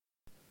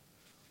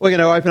We're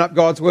going to open up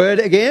God's Word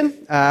again.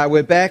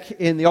 We're back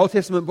in the Old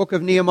Testament book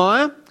of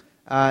Nehemiah,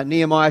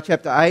 Nehemiah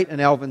chapter 8, and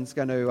Alvin's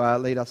going to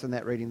lead us in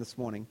that reading this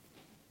morning.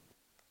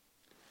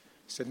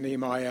 So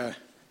Nehemiah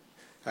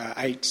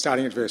 8,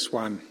 starting at verse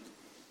 1.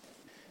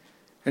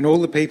 And all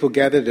the people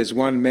gathered as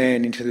one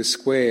man into the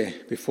square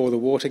before the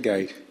water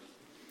gate.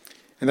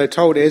 And they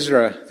told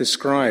Ezra the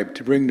scribe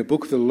to bring the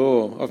book of the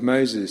law of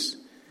Moses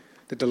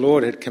that the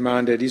Lord had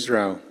commanded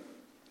Israel.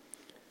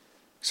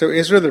 So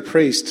Ezra the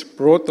priest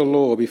brought the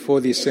law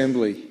before the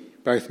assembly,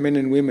 both men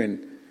and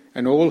women,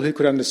 and all who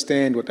could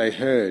understand what they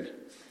heard,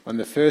 on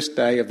the first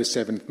day of the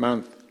 7th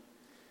month.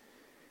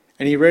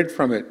 And he read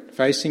from it,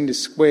 facing the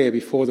square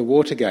before the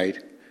water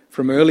gate,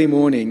 from early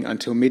morning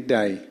until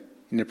midday,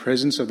 in the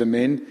presence of the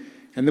men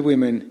and the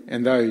women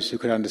and those who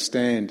could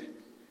understand.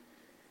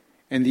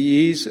 And the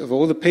ears of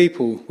all the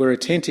people were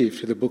attentive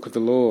to the book of the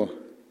law.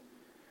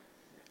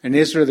 And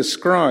Ezra the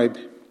scribe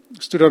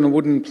stood on a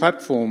wooden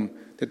platform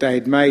that they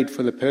had made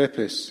for the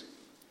purpose.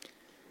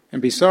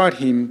 And beside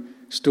him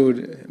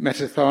stood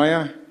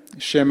Mattithiah,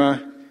 Shema,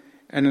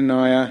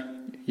 Ananiah,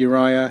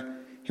 Uriah,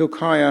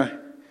 Hilkiah,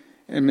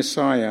 and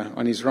Messiah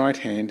on his right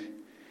hand,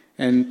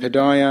 and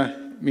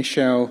Pedaiah,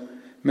 Mishael,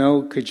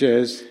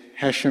 Malchijah,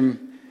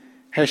 Hashem,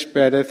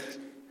 Hashbaddath,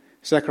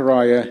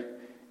 Zechariah,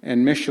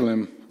 and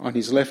Meshullam on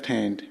his left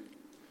hand.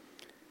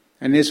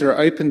 And Ezra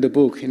opened the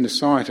book in the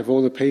sight of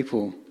all the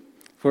people,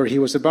 for he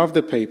was above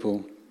the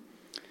people.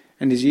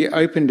 And as he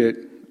opened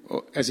it,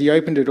 all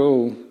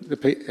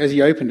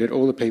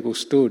the people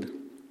stood.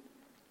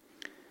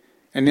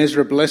 And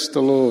Ezra blessed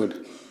the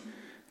Lord,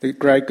 the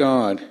great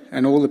God,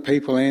 and all the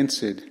people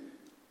answered,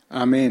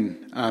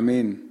 Amen,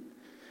 Amen,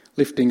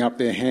 lifting up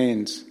their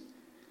hands.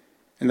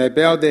 And they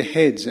bowed their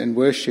heads and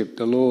worshipped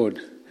the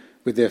Lord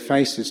with their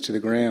faces to the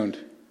ground.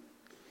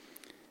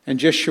 And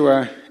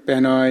Jeshua,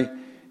 Bani,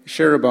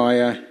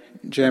 Sherebiah,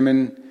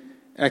 Jamin,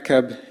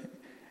 Akab,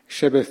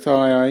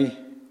 Shabbathai,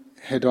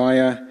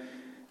 Hadiah,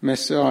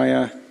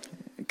 Messiah,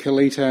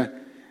 Kelita,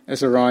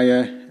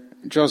 Azariah,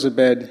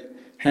 Jozabad,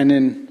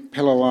 Hanan,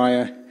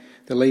 Pelaliah,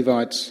 the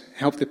Levites,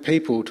 helped the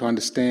people to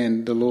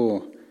understand the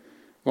law,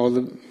 while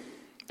the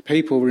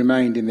people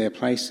remained in their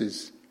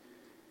places.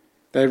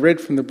 They read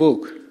from the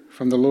book,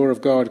 from the law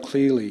of God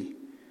clearly,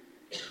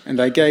 and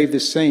they gave the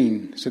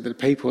scene so that the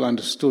people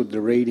understood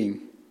the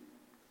reading.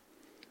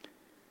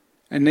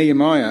 And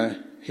Nehemiah,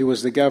 who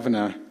was the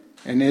governor,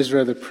 and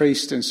Ezra the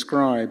priest and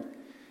scribe,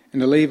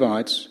 and the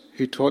Levites,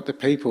 who taught the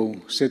people,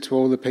 said to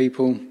all the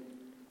people,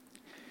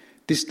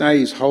 This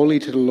day is holy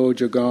to the Lord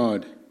your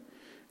God.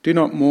 Do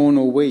not mourn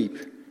or weep.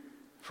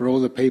 For all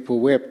the people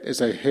wept as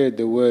they heard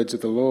the words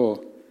of the law.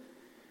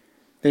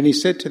 Then he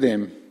said to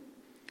them,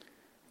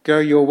 Go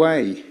your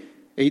way,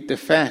 eat the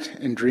fat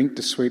and drink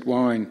the sweet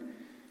wine,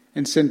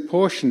 and send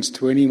portions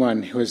to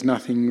anyone who has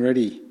nothing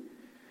ready.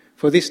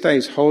 For this day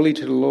is holy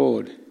to the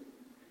Lord.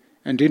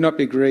 And do not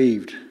be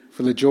grieved,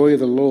 for the joy of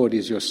the Lord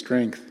is your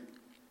strength.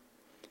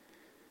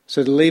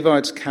 So the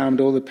Levites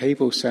calmed all the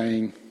people,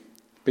 saying,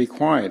 Be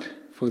quiet,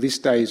 for this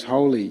day is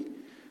holy.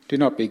 Do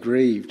not be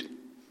grieved.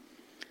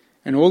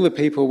 And all the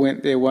people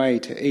went their way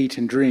to eat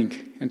and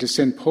drink, and to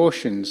send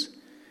portions,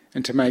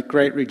 and to make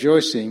great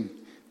rejoicing,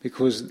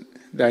 because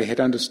they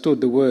had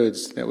understood the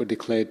words that were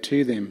declared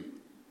to them.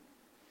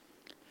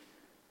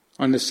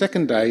 On the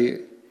second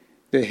day,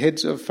 the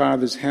heads of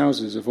fathers'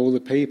 houses of all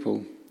the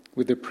people,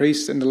 with the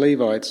priests and the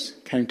Levites,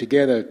 came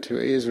together to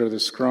Ezra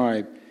the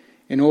scribe,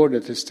 in order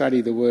to study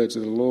the words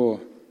of the law.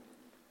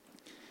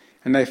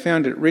 And they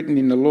found it written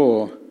in the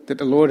law that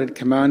the Lord had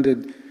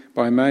commanded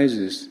by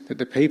Moses that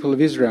the people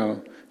of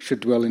Israel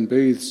should dwell in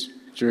booths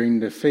during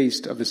the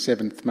feast of the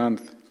 7th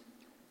month,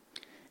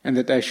 and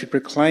that they should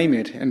proclaim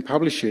it and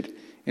publish it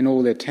in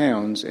all their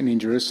towns and in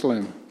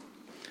Jerusalem.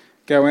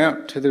 Go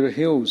out to the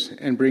hills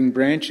and bring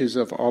branches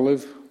of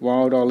olive,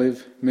 wild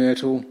olive,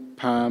 myrtle,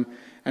 palm,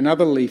 and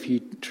other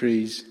leafy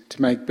trees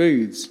to make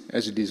booths,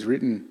 as it is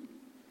written.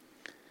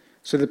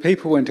 So the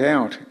people went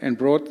out and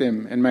brought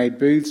them and made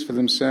booths for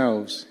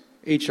themselves,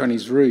 each on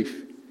his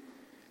roof,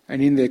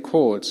 and in their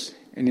courts,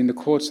 and in the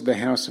courts of the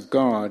house of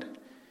God,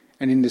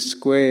 and in the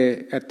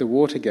square at the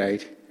water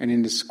gate, and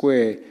in the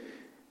square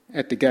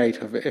at the gate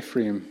of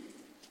Ephraim.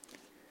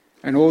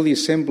 And all the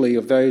assembly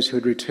of those who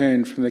had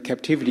returned from the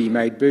captivity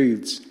made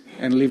booths,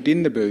 and lived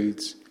in the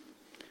booths.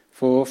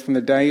 For from the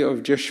day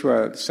of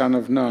Joshua the son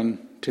of Nun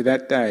to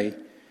that day,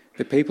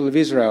 the people of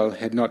Israel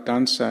had not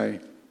done so.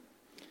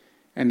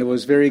 And there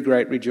was very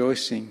great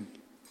rejoicing.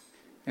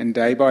 And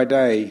day by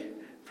day,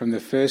 from the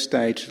first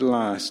day to the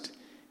last,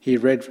 he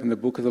read from the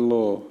book of the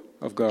law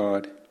of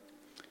God.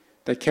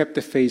 They kept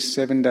the feast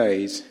 7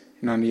 days,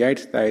 and on the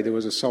 8th day there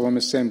was a solemn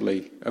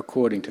assembly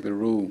according to the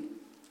rule.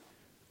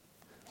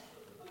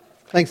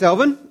 Thanks,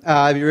 Alvin.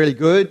 It'd be really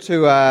good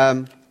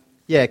to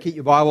keep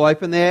your Bible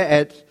open there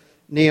at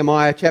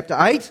Nehemiah chapter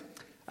 8.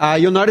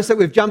 You'll notice that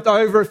we've jumped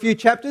over a few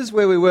chapters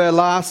where we were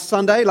last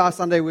Sunday. Last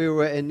Sunday we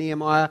were in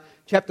Nehemiah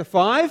chapter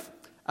 5.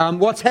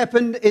 What's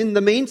happened in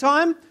the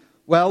meantime?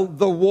 Well,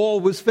 the wall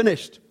was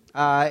finished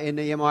in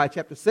Nehemiah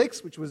chapter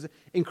 6, which was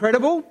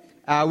incredible.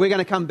 We're going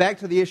to come back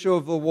to the issue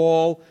of the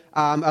wall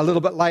a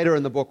little bit later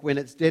in the book when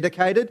it's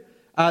dedicated.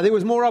 There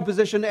was more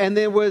opposition, and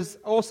there was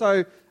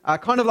also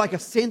kind of like a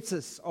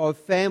census of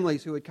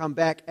families who had come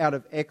back out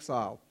of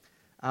exile.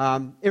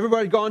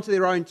 Everybody had gone to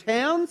their own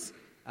towns,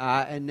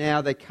 and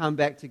now they come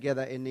back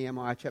together in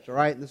Nehemiah chapter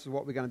 8, and this is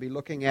what we're going to be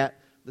looking at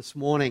this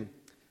morning.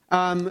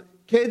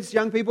 Kids,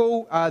 young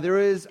people, there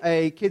is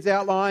a kids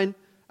outline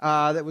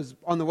that was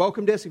on the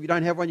welcome desk. If you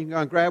don't have one, you can go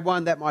and grab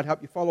one. That might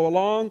help you follow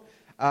along.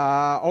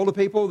 Older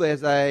people,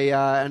 there's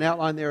an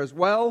outline there as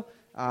well.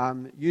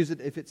 Use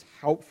it if it's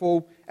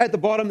helpful. At the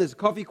bottom, there's a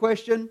coffee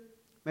question.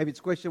 Maybe it's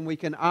a question we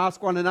can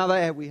ask one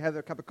another. We have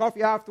a cup of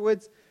coffee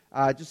afterwards,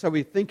 just so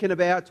we're thinking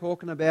about,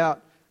 talking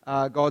about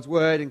God's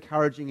Word,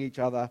 encouraging each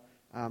other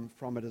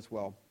from it as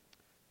well.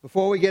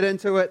 Before we get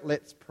into it,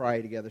 let's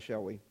pray together,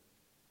 shall we?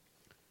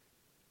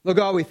 Lord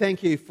God, we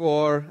thank you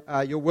for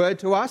your Word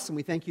to us, and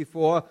we thank you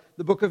for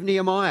the book of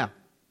Nehemiah.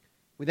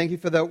 We thank you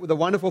for the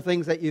wonderful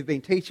things that you've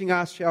been teaching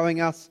us,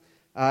 showing us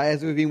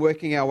as we've been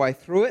working our way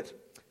through it.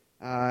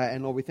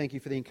 And Lord, we thank you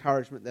for the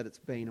encouragement that it's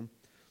been.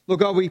 Lord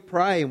God, we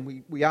pray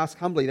and we ask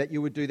humbly that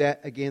you would do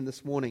that again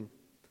this morning.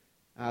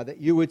 That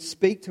you would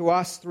speak to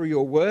us through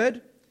your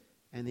word,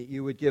 and that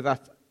you would give us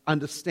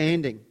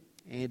understanding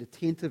and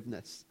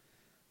attentiveness.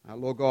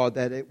 Lord God,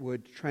 that it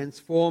would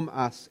transform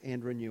us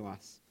and renew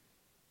us.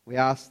 We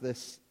ask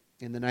this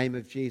in the name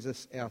of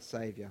Jesus, our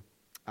Saviour.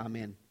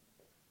 Amen.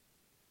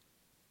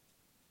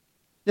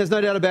 There's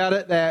no doubt about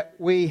it that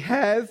we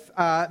have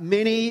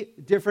many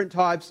different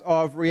types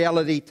of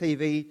reality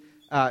TV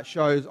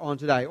shows on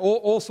today.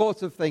 All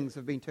sorts of things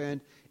have been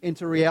turned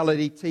into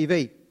reality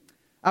TV.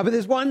 But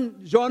there's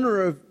one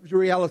genre of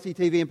reality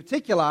TV in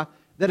particular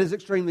that is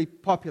extremely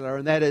popular,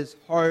 and that is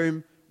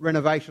home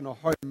renovation or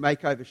home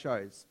makeover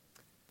shows.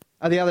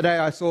 The other day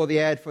I saw the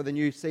ad for the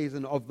new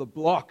season of The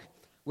Block,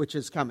 which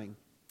is coming.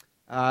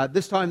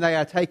 This time they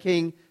are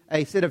taking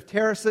a set of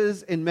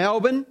terraces in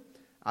Melbourne.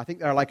 I think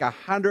they're like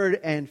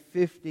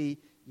 150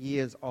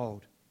 years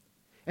old.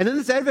 And in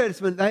this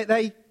advertisement,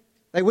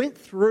 they went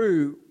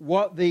through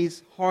what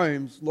these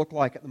homes look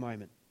like at the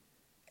moment.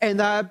 And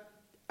they're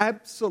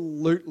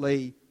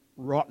absolutely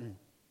rotten.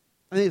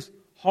 And there's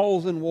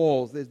holes in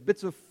walls. There's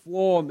bits of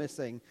floor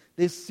missing.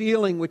 There's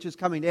ceiling which is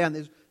coming down.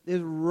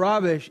 There's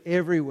rubbish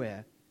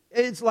everywhere.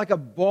 It's like a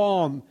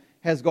bomb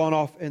has gone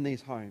off in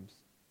these homes.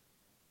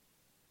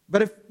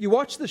 But if you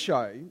watch the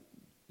show,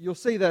 you'll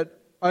see that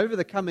over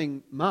the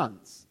coming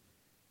months,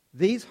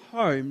 these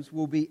homes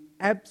will be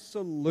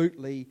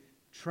absolutely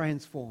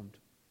transformed.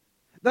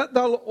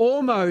 They'll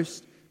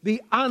almost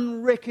be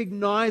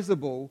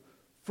unrecognizable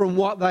from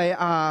what they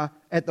are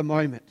at the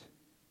moment.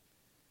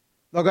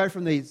 They'll go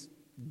from these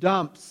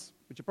dumps,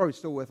 which are probably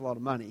still worth a lot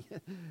of money,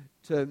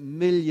 to $1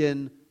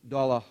 million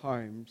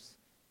homes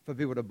for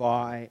people to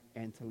buy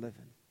and to live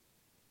in.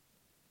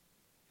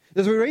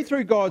 As we read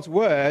through God's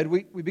Word,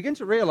 we begin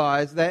to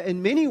realize that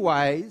in many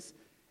ways,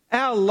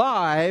 our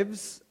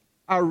lives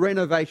are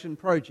renovation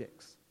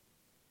projects.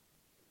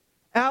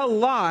 Our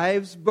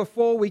lives,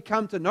 before we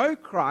come to know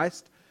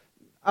Christ,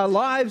 are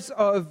lives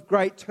of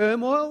great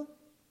turmoil,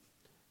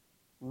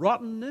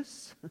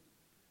 rottenness,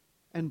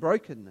 and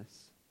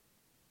brokenness.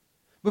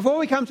 Before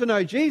we come to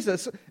know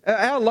Jesus,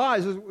 our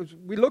lives, as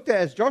we looked at,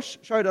 as Josh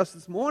showed us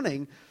this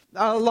morning,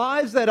 are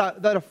lives that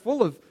are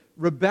full of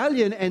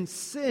rebellion and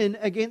sin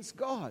against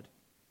God.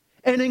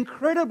 And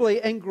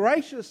incredibly and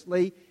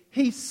graciously,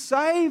 He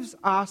saves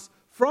us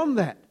from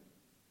that.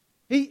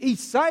 He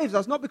saves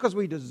us not because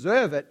we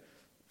deserve it,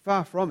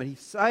 far from it. He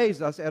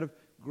saves us out of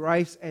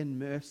grace and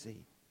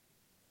mercy.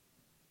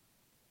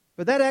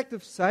 But that act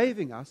of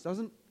saving us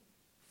doesn't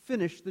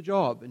finish the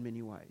job in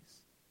many ways.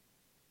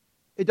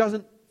 It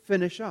doesn't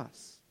finish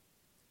us.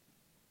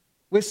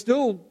 We're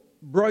still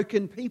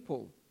broken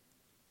people.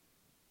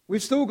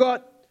 We've still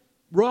got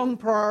wrong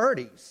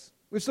priorities.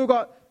 We've still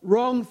got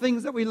wrong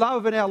things that we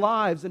love in our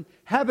lives and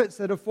habits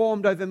that have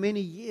formed over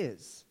many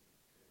years.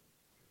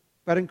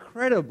 But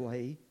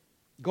incredibly,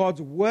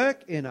 God's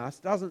work in us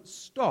doesn't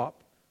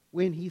stop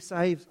when He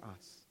saves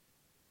us.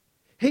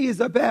 He is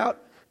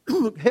about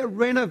a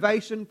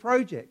renovation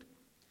project.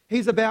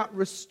 He's about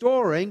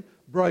restoring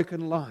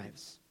broken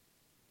lives.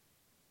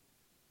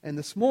 And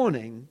this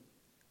morning,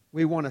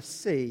 we want to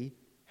see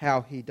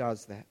how He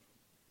does that.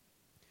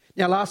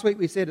 Now, last week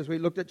we said, as we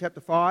looked at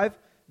chapter 5,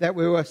 that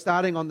we were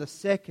starting on the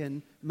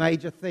second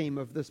major theme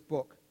of this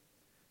book.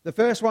 The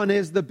first one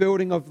is the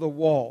building of the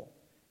wall.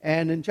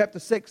 And in chapter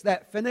 6,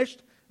 that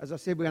finished. As I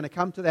said, we're going to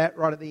come to that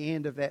right at the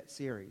end of that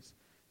series.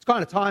 It's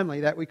kind of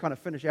timely that we kind of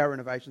finish our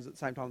renovations at the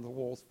same time the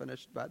wall's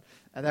finished, but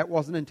that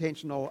wasn't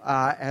intentional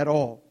at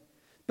all.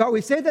 But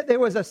we said that there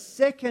was a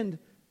second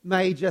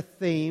major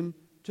theme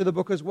to the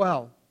book as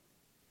well.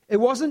 It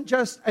wasn't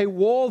just a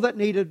wall that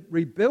needed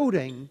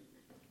rebuilding.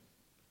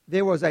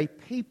 There was a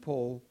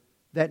people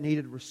that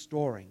needed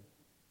restoring.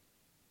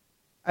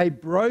 A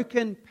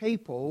broken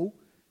people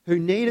who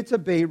needed to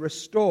be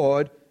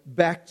restored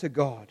back to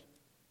God.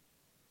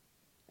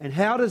 And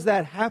how does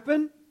that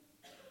happen?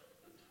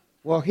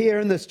 Well, here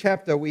in this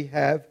chapter we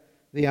have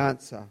the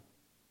answer.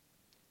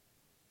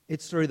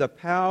 It's through the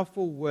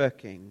powerful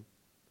working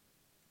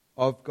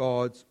of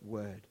God's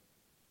Word.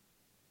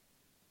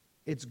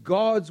 It's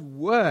God's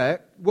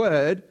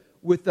word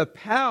with the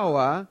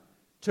power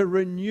to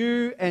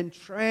renew and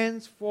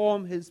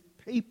transform His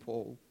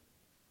people,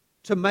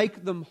 to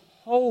make them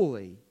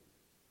holy,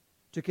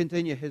 to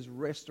continue His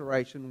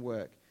restoration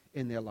work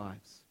in their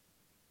lives.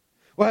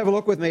 Well, have a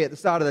look with me at the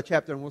start of the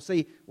chapter and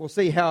we'll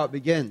see how it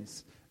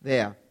begins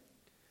there.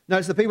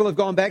 Notice the people have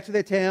gone back to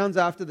their towns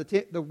after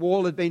the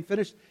wall had been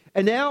finished,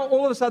 and now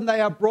all of a sudden they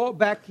are brought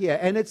back here,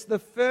 and it's the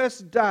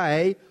first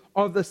day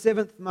of the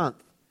 7th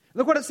month.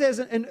 Look what it says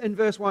in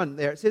verse 1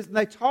 there. It says, "And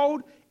they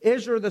told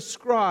Ezra the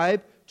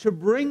scribe to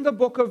bring the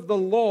book of the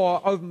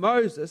law of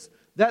Moses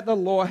that the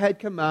Lord had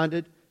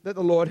commanded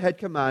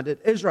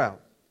Israel."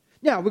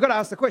 Now, we've got to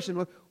ask the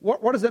question,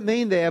 what does it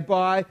mean there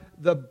by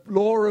the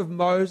law of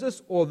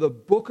Moses or the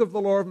book of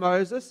the law of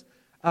Moses?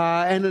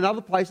 And in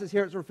other places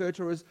here it's referred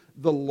to as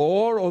the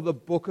law or the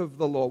book of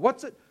the law.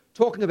 What's it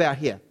talking about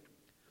here?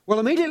 Well,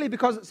 immediately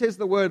because it says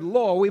the word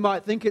law, we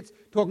might think it's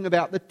talking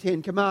about the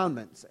 10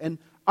 Commandments and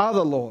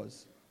other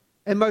laws.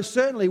 And most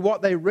certainly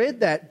what they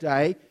read that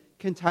day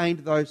contained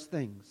those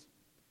things.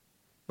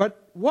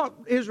 But what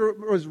Ezra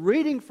was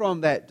reading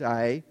from that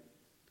day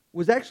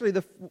was actually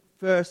the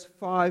first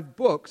 5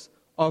 books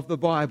of the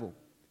Bible.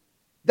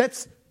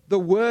 That's the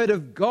Word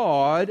of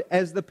God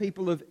as the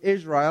people of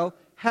Israel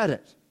had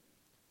it.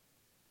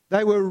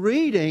 They were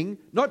reading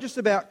not just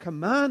about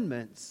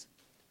commandments,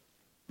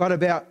 but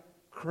about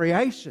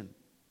creation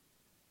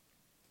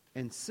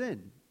and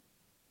sin.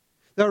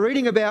 They were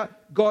reading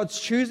about God's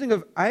choosing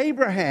of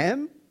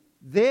Abraham,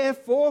 their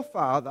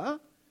forefather,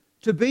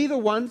 to be the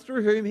one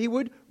through whom He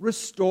would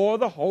restore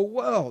the whole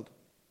world.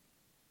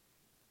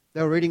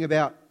 They were reading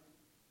about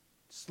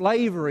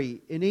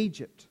slavery in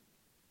Egypt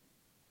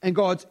and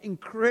God's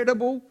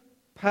incredible,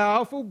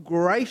 powerful,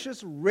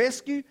 gracious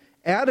rescue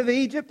out of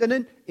Egypt and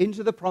then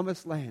into the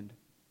promised land.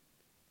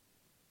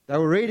 They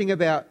were reading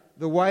about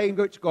the way in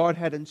which God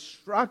had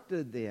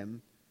instructed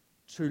them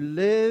to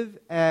live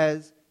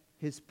as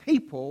His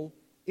people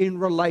in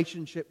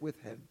relationship with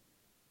Him.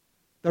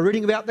 They're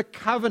reading about the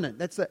covenant.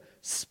 That's a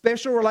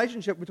special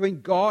relationship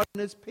between God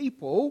and His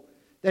people,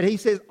 that He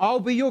says,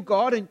 "I'll be your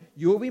God and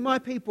you'll be my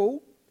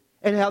people."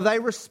 And how they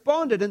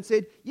responded and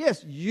said,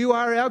 "Yes, you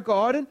are our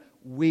God and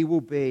we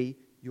will be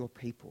your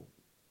people."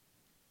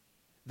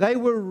 They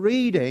were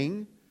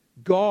reading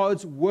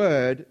God's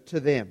word to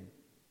them.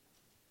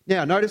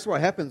 Now, notice what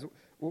happens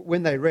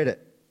when they read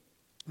it.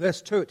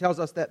 Verse 2, it tells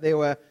us that there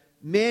were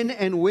men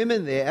and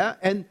women there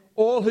and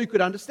all who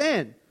could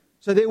understand.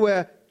 So there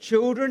were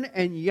children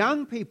and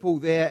young people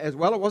there as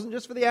well. It wasn't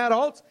just for the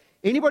adults.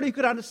 Anybody who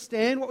could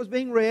understand what was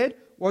being read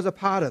was a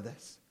part of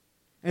this.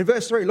 And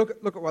verse 3, look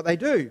at what they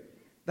do.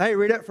 They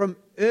read it from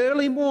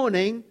early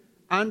morning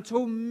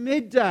until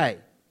midday.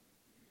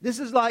 This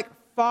is like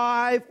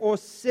 5 or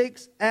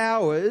 6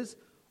 hours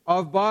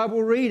of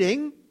Bible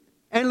reading.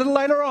 And a little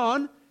later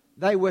on,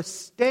 they were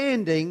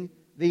standing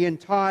the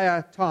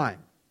entire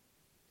time.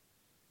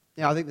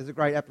 Now, I think there's a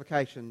great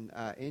application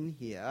in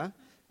here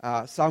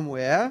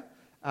somewhere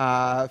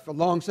for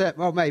long term.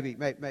 Well, maybe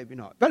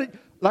not. But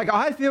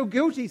I feel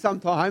guilty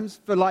sometimes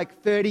for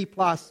 30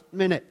 plus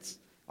minutes.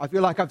 I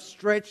feel like I've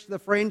stretched the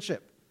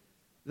friendship.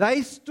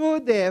 They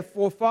stood there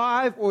for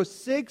 5 or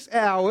 6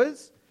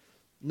 hours,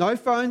 no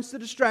phones to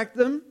distract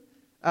them,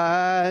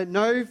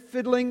 no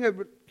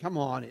fiddling. Come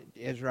on,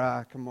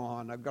 Ezra, come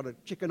on, I've got a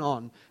chicken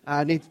on,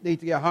 need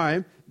to go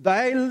home.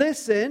 They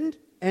listened,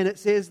 and it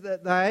says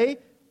that they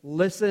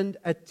listened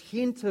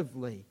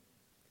attentively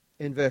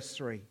in verse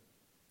 3.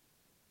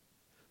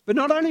 But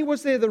not only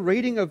was there the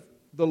reading of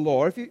the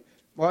law, in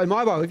my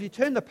Bible, if you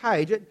turn the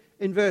page,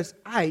 in verse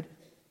 8,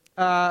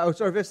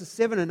 verses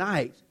 7 and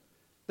 8,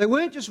 they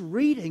weren't just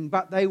reading,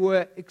 but they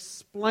were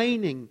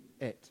explaining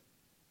it.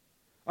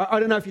 I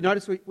don't know if you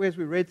noticed as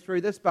we read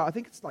through this, but I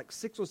think it's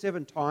 6 or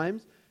 7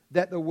 times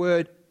that the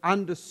word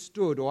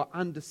understood or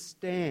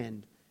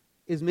understand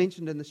is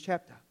mentioned in this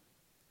chapter.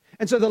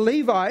 And so the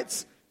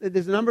Levites,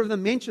 there's a number of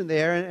them mentioned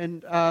there,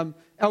 and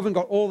Alvin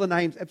got all the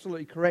names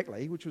absolutely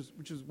correctly, which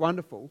was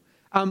wonderful.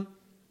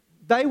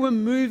 They were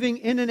moving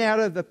in and out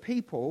of the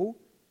people,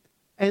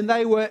 and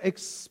they were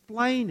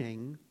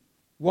explaining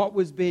what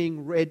was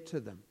being read to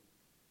them.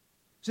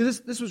 So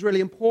this was really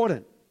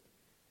important.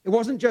 It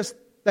wasn't just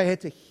they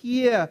had to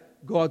hear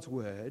God's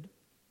word,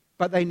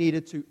 but they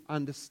needed to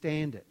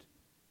understand it.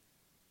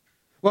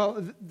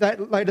 Well,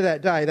 later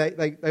that day,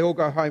 they all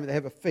go home and they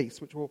have a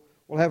feast, which we'll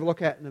have a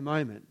look at in a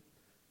moment.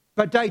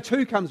 But day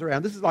 2 comes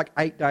around. This is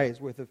 8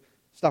 days worth of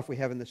stuff we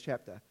have in this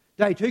chapter.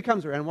 Day 2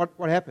 comes around.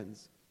 What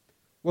happens?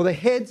 Well, the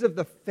heads of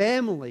the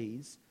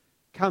families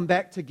come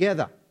back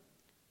together.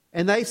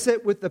 And they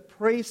sit with the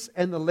priests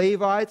and the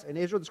Levites, and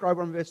Ezra, the scribe,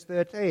 on verse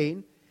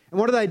 13. And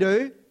what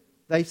do?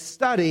 They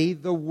study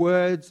the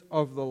words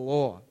of the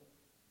law.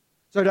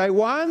 So day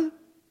 1,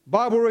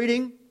 Bible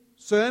reading,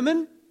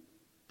 sermon.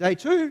 Day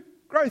 2,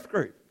 growth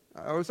group,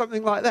 or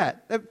something like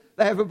that.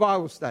 They have a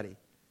Bible study.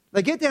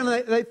 They get down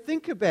and they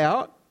think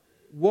about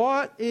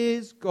what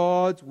is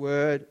God's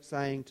word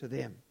saying to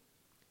them.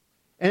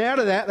 And out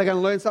of that, they're going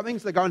to learn something,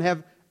 so they go and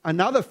have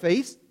another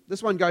feast.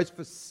 This one goes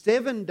for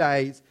 7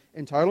 days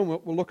in total,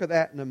 and we'll look at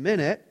that in a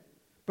minute.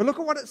 But look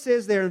at what it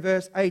says there in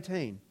verse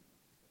 18.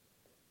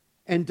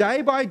 And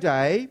day by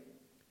day,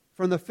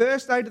 from the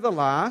first day to the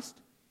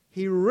last,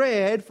 he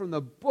read from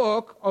the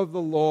book of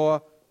the law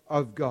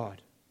of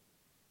God.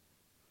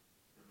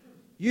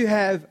 You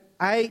have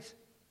 8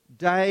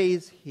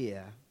 days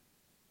here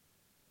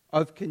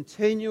of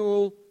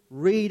continual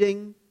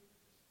reading,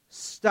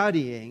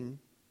 studying,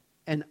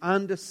 and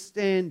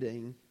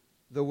understanding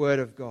the Word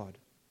of God.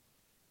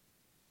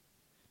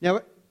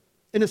 Now,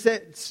 in a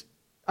sense,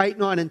 8,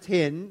 9, and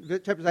 10,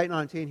 chapters 8,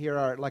 9, and 10 here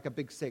are like a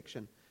big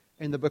section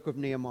in the book of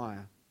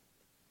Nehemiah.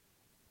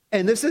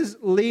 And this is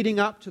leading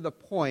up to the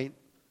point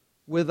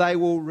where they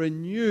will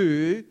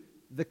renew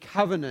the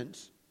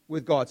covenant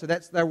with God. So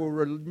they will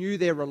renew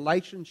their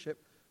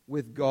relationship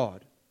with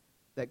God.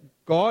 That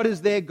God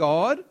is their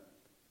God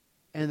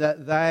and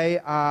that they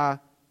are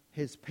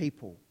His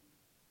people.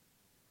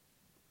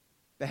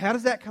 But how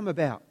does that come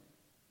about?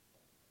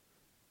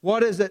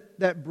 What is it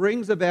that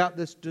brings about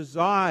this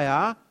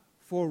desire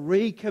for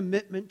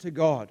recommitment to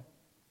God?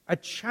 A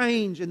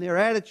change in their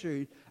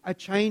attitude, a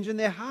change in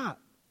their heart.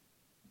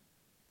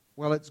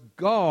 Well, it's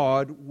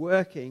God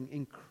working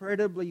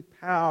incredibly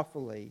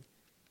powerfully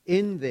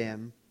in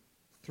them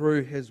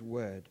through His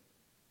Word.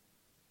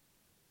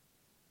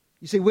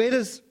 You see, where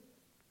does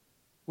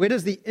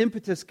the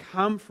impetus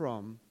come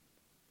from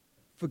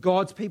for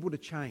God's people to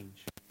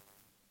change?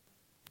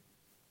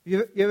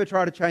 You ever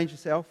try to change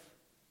yourself?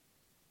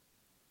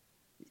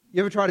 You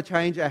ever try to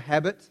change a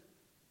habit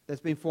that's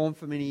been formed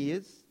for many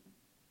years?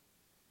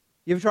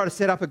 You ever try to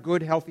set up a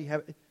good, healthy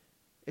habit?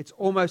 It's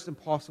almost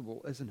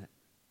impossible, isn't it?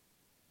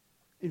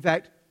 In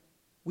fact,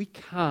 we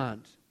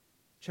can't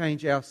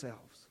change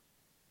ourselves.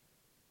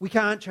 We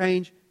can't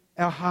change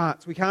our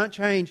hearts. We can't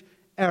change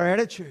our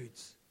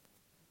attitudes.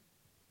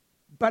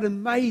 But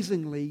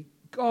amazingly,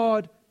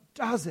 God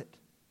does it.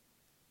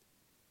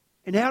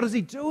 And how does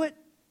He do it?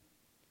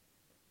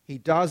 He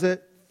does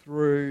it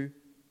through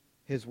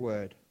His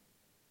Word.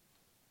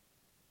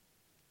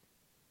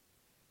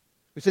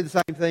 We see the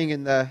same thing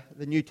in the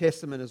New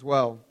Testament as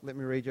well. Let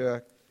me read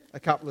you a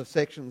couple of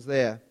sections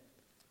there.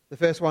 The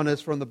first one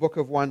is from the book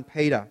of 1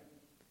 Peter.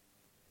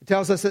 It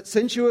tells us that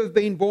since you have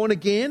been born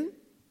again,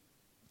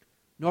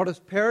 not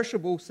of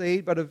perishable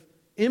seed, but of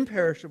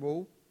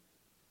imperishable,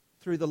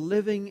 through the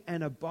living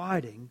and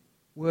abiding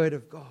Word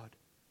of God.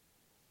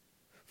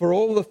 For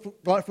all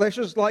the flesh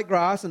is like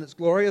grass, and its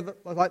glory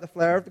like the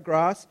flower of the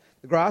grass.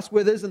 The grass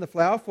withers and the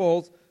flower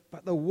falls,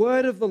 but the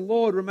word of the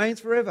Lord remains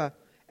forever.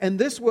 And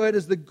this word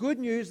is the good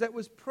news that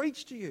was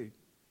preached to you.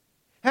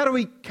 How do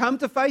we come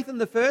to faith in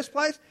the first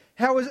place?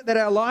 How is it that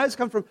our lives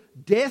come from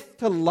death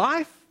to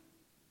life?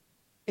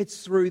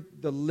 It's through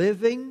the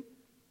living,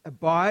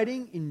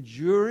 abiding,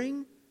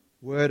 enduring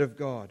Word of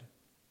God.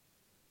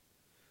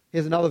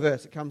 Here's another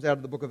verse. It comes out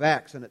of the book of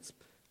Acts, and it's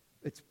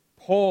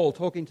Paul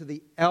talking to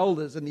the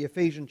elders in the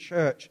Ephesian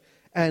church.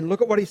 And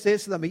look at what he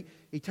says to them.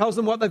 He tells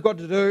them what they've got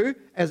to do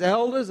as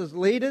elders, as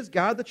leaders,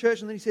 guard the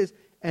church. And then he says,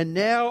 and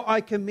now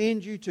I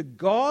commend you to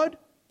God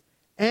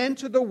and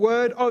to the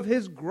word of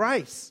His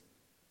grace,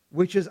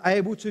 which is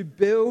able to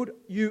build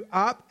you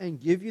up and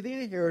give you the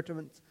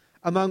inheritance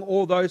among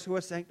all those who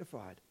are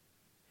sanctified.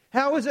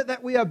 How is it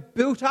that we are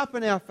built up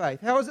in our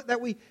faith? How is it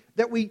that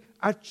we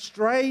are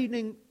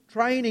training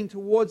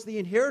towards the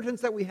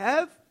inheritance that we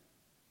have?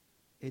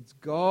 It's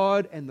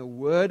God and the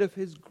word of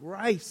His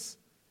grace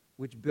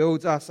which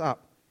builds us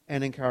up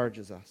and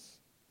encourages us.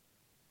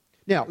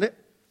 Now,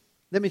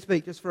 let me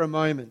speak just for a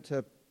moment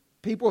to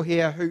people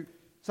here who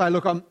say,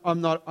 "Look,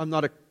 I'm not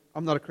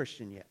a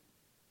Christian yet."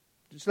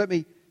 Just let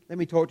me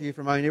talk to you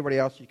for a moment. Everybody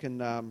else, you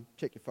can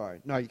check your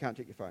phone. No, you can't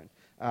check your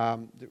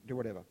phone. Do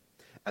whatever.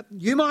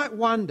 You might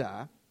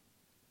wonder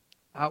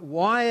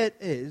why it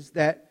is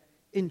that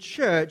in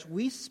church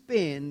we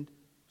spend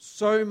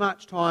so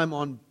much time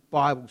on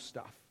Bible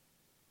stuff.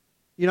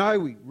 You know,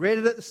 we read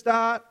it at the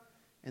start,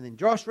 and then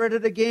Josh read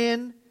it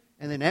again,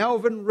 and then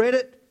Alvin read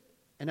it,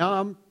 and now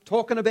I'm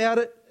talking about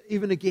it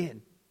even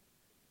again.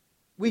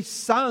 We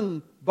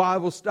sung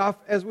Bible stuff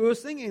as we were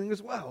singing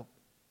as well.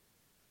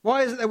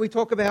 Why is it that we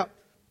talk about,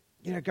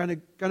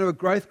 going to a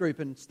growth group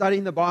and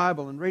studying the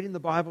Bible and reading the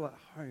Bible at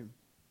home?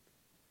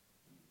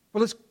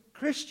 Well, as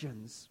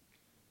Christians,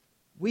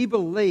 we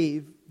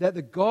believe that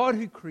the God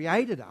who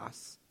created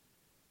us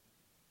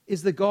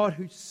is the God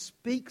who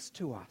speaks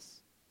to us.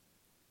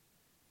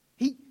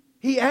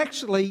 He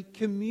actually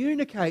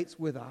communicates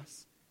with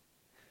us.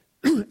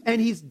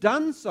 And He's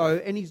done so,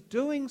 and He's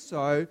doing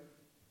so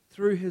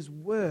through His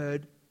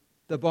Word,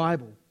 the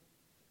Bible.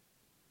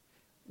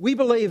 We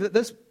believe that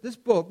this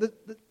book,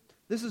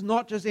 this is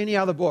not just any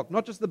other book,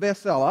 not just the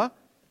bestseller,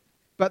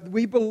 but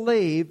we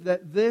believe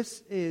that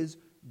this is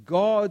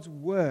God's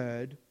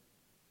Word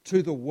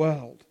to the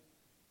world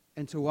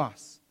and to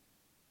us.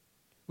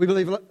 We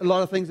believe a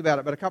lot of things about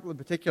it, but a couple in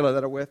particular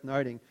that are worth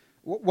noting.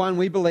 One,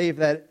 we believe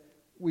that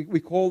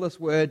we call this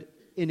word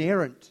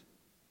inerrant.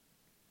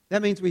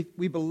 That means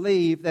we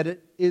believe that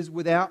it is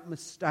without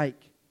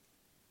mistake.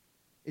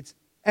 It's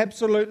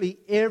absolutely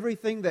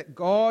everything that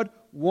God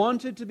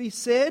wanted to be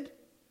said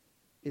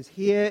is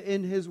here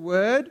in His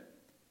Word,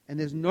 and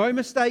there's no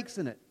mistakes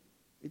in it.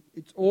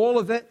 It's all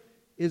of it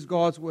is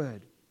God's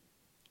Word.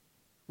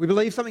 We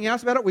believe something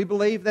else about it. We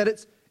believe that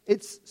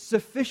it's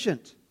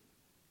sufficient.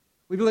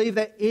 We believe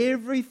that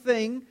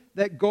everything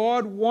that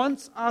God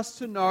wants us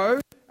to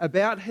know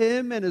about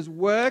Him and His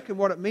work and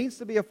what it means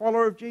to be a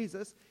follower of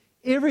Jesus,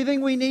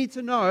 everything we need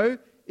to know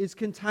is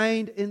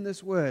contained in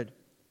this Word.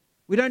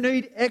 We don't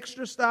need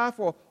extra stuff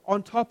or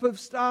on top of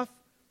stuff.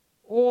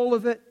 All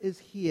of it is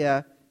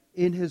here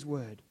in His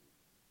Word.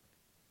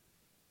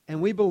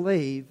 And we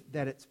believe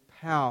that it's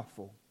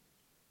powerful.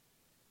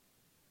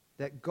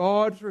 That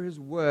God, through His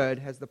Word,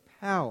 has the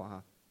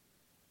power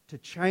to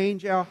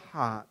change our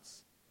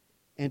hearts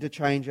and to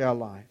change our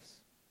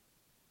lives.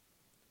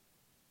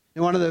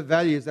 And one of the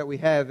values that we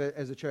have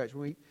as a church,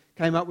 when we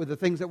came up with the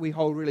things that we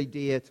hold really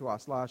dear to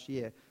us last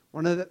year,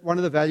 one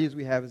of the values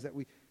we have is that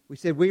we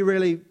said we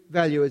really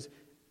value as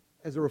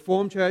a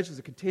Reformed church, as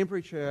a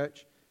contemporary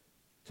church,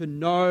 to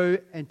know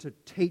and to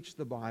teach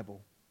the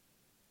Bible.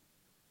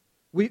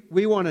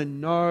 We want to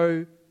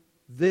know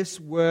this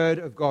Word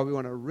of God. We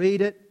want to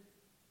read it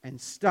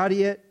and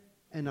study it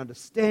and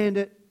understand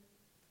it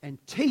and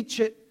teach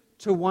it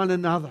to one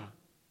another.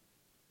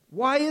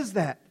 Why is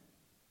that?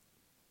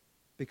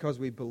 Because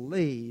we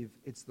believe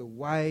it's the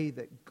way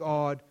that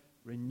God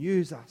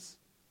renews us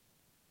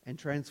and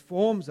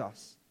transforms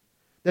us.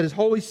 That His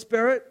Holy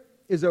Spirit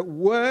is at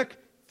work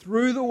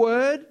through the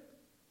Word,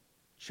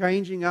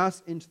 changing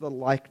us into the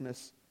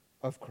likeness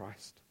of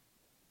Christ.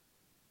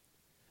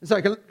 And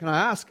so can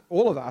I ask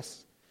all of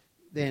us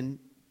then,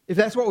 if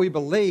that's what we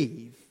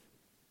believe,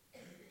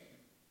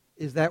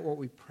 is that what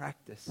we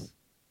practice?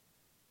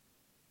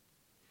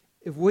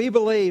 If we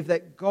believe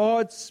that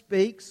God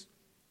speaks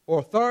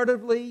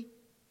authoritatively,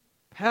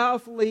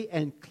 powerfully,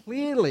 and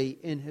clearly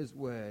in His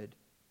Word,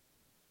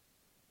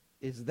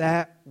 is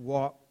that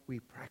what we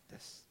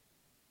practice?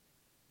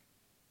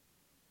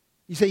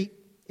 You see,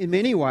 in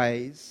many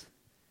ways,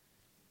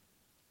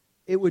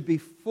 it would be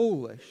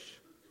foolish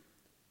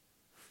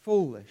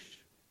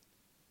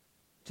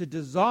to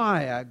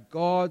desire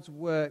God's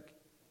work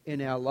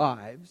in our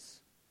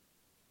lives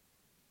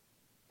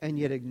and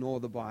yet ignore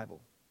the Bible.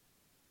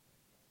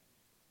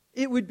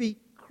 It would be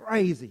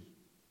crazy.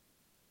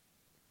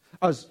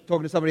 I was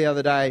talking to somebody the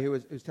other day who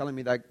was telling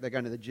me they're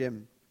going to the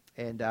gym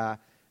and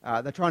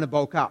they're trying to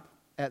bulk up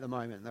at the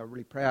moment. They're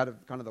really proud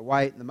of kind of the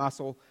weight and the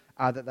muscle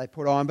that they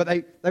put on, but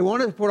they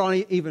want to put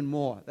on even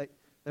more. They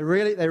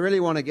really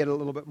want to get a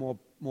little bit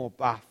more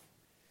buff.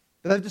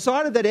 But they've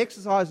decided that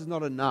exercise is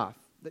not enough.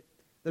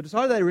 They've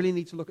decided they really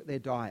need to look at their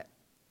diet.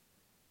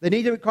 They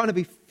need to kind of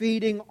be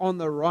feeding on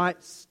the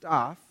right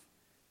stuff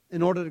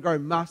in order to grow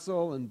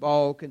muscle and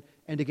bulk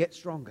and to get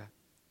stronger.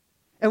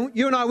 And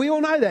you and I, we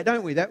all know that,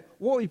 don't we? That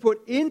what we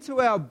put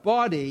into our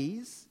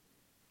bodies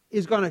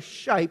is going to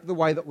shape the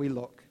way that we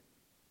look.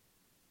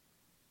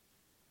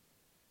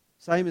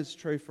 Same is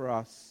true for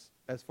us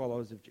as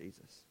followers of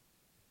Jesus.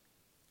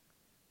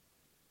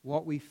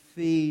 What we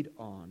feed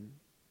on,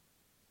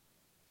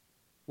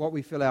 what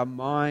we fill our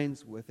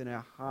minds with and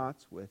our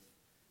hearts with,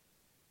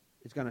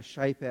 is going to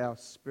shape our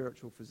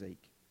spiritual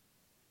physique.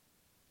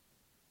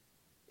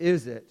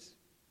 Is it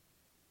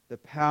the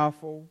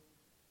powerful,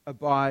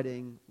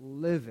 abiding,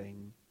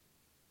 living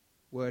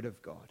Word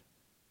of God?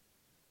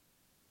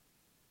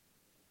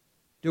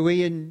 Do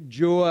we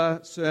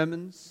endure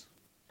sermons,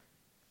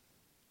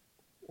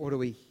 or do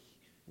we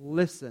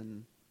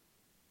listen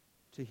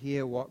to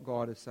hear what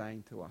God is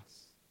saying to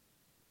us?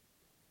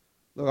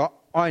 Look,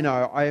 I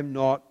know I am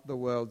not the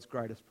world's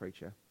greatest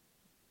preacher.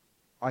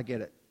 I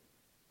get it.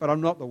 But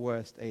I'm not the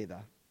worst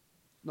either.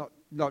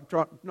 Not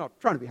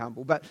trying to be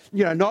humble, but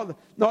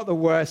not the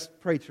worst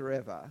preacher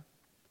ever.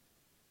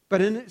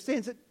 But in a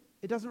sense,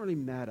 it doesn't really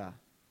matter.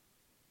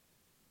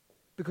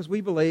 Because we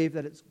believe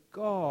that it's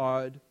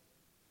God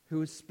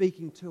who is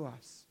speaking to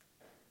us.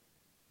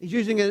 He's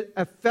using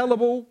a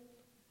fallible,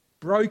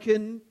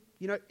 broken,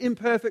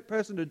 imperfect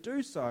person to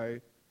do so.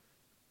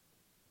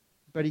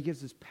 But He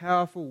gives His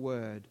powerful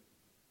word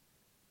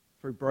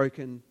through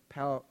broken,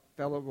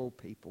 fallible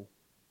people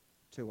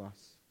to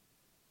us.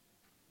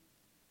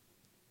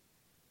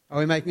 Are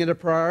we making it a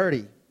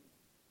priority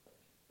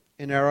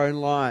in our own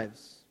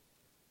lives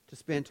to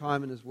spend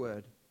time in His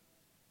Word?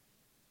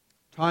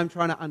 Time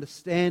trying to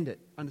understand it,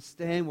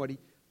 understand what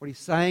He's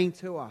saying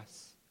to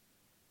us.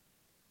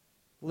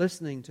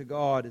 Listening to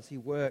God as He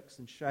works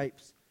and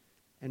shapes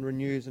and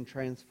renews and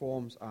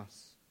transforms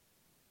us.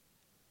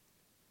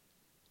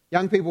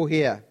 Young people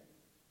here,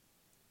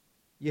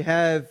 you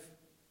have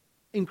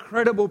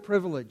incredible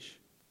privilege,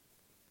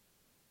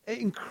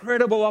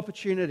 incredible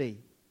opportunity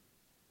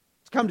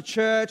to come to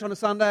church on a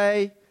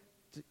Sunday,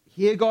 to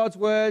hear God's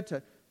Word,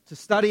 to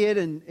study it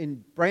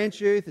in branch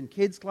youth and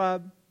kids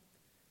club,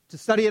 to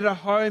study it at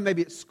home,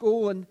 maybe at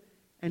school, and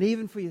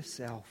even for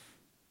yourself.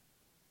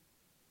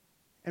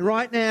 And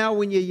right now,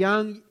 when you're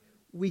young,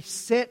 we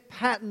set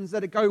patterns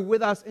that go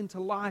with us into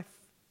life.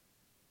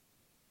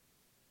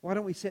 Why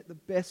don't we set the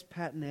best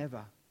pattern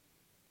ever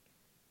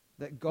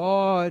that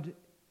God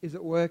is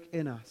at work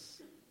in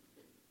us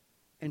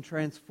and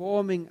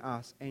transforming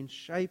us and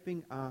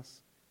shaping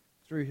us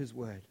through His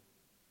Word.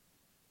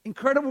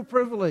 Incredible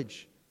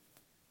privilege.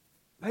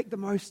 Make the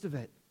most of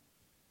it.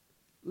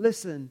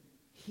 Listen,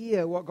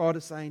 hear what God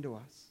is saying to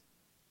us.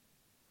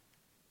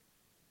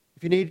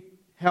 If you need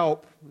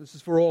help, this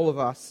is for all of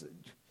us.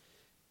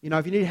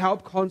 If you need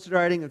help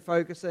concentrating and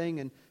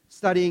focusing and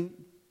studying,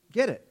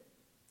 get it.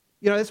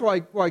 That's why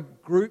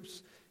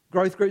groups,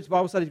 growth groups,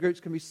 Bible study groups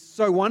can be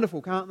so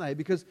wonderful, can't they?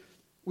 Because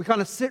we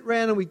kind of sit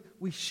around and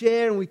we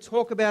share and we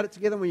talk about it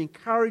together and we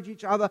encourage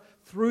each other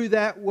through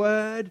that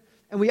word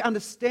and we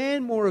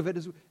understand more of it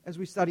as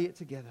we study it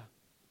together.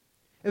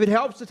 If it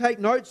helps to take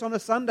notes on a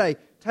Sunday,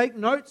 take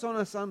notes on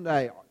a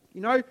Sunday.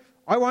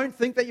 I won't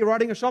think that you're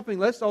writing a shopping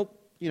list. I'll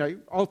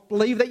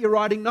believe that you're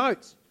writing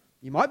notes.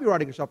 You might be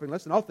writing a shopping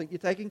list and I'll think you're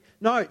taking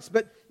notes.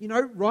 But,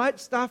 write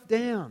stuff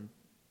down.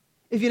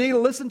 If you need to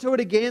listen to it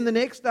again the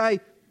next day,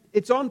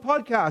 it's on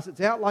podcast. It's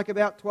out like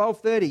about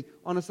 12:30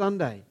 on a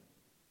Sunday.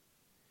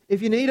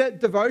 If you need a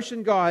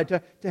devotion guide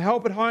to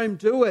help at home,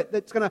 do it.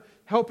 That's going to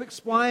help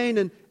explain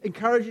and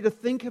encourage you to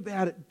think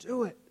about it.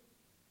 Do it.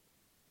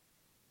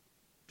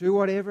 Do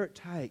whatever it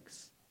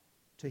takes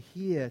to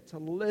hear, to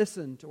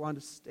listen, to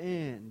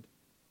understand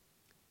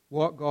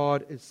what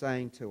God is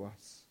saying to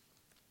us.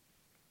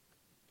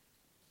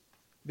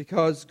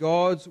 Because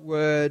God's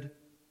Word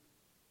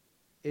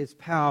is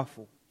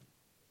powerful.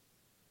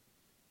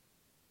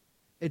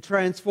 It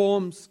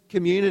transforms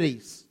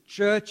communities,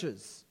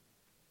 churches,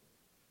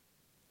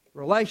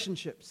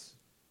 relationships,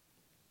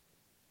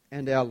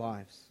 and our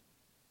lives.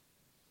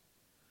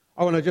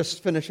 I want to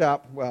just finish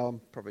up. Well,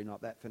 I'm probably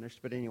not that finished,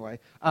 but anyway,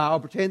 I'll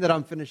pretend that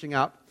I'm finishing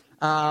up.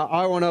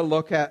 I want to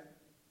look at,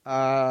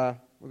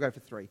 we'll go for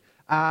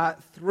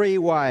three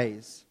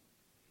ways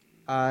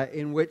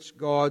in which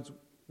God's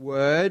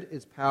Word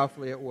is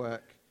powerfully at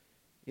work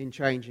in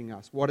changing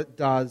us, what it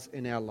does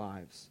in our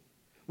lives.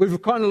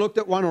 We've kind of looked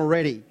at one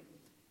already,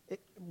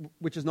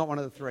 which is not one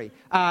of the three.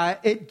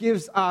 It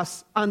gives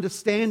us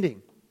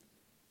understanding.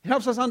 It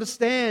helps us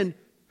understand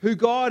who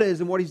God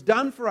is and what He's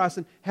done for us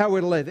and how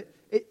we're to live.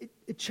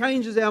 It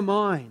changes our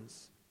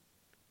minds.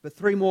 But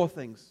three more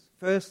things.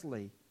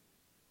 Firstly,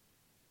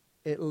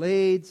 it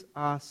leads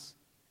us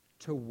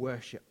to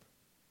worship.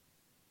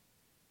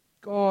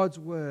 God's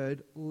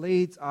Word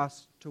leads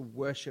us to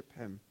worship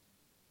Him.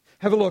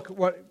 Have a look,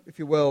 if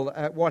you will,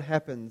 at what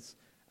happens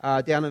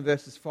down in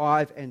verses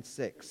 5 and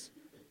 6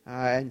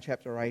 in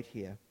chapter 8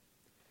 here.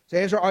 So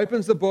Ezra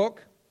opens the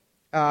book.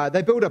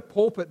 They build a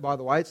pulpit, by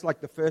the way. It's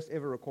like the first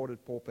ever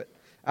recorded pulpit.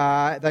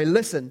 They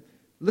listen.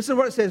 Listen to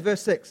what it says,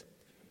 verse 6.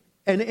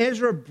 And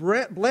Ezra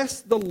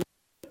blessed the Lord,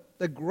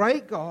 the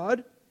great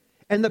God,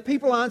 and the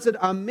people answered,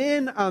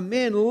 Amen,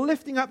 Amen,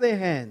 lifting up their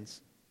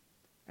hands.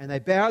 And they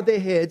bowed their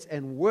heads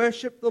and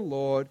worshipped the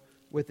Lord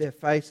with their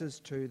faces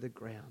to the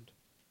ground.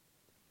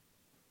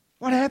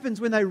 What happens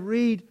when they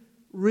read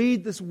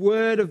this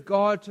word of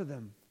God to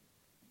them?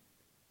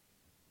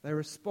 They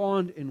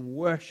respond in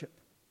worship,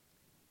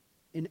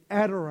 in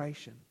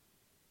adoration.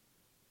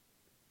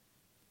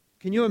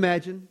 Can you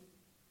imagine?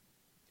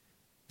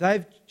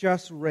 They've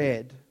just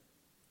read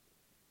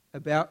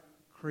about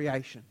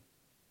creation.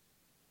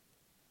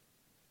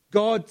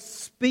 God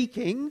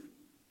speaking,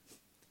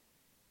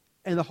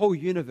 and the whole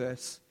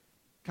universe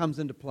comes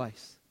into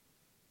place.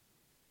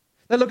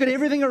 They look at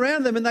everything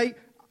around them and they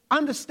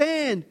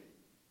understand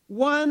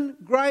one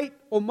great,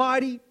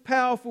 almighty,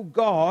 powerful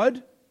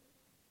God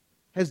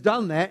has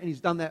done that, and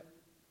He's done that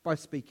by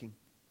speaking.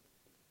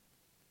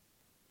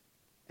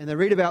 And they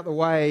read about the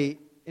way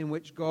in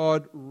which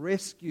God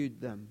rescued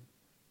them.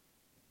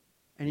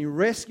 And He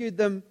rescued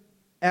them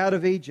out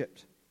of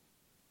Egypt.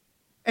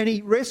 And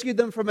He rescued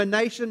them from a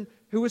nation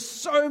who was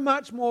so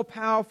much more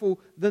powerful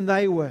than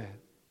they were.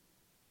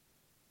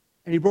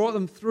 And He brought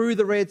them through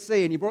the Red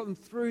Sea, and He brought them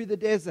through the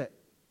desert.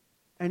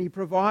 And He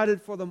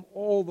provided for them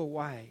all the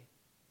way.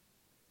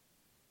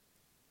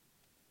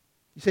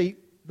 You see,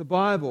 the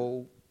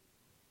Bible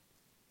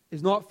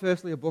is not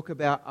firstly a book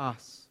about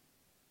us.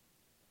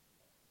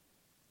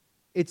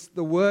 It's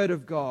the Word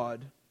of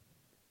God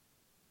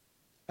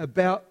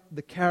about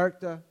the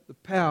character, the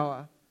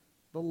power,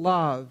 the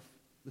love,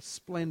 the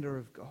splendor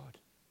of God.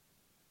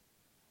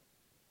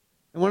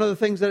 And one of the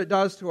things that it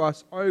does to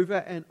us over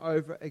and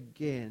over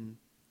again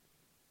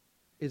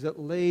is it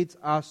leads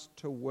us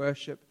to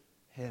worship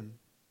Him.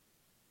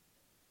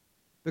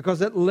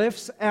 Because it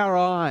lifts our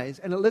eyes,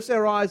 and it lifts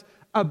our eyes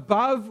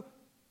above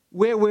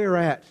where we're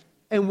at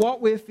and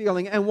what we're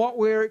feeling and what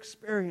we're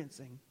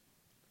experiencing.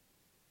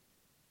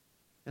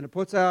 And it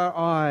puts our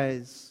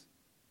eyes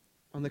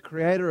on the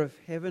Creator of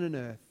heaven and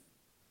earth,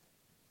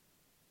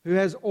 who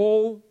has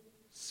all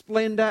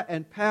splendor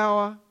and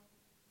power,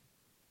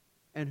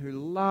 and who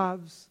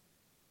loves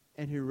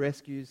and who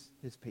rescues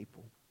His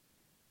people.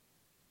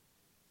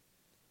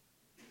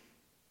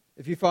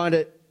 If you find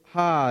it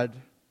hard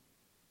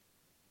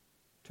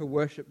to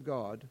worship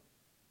God,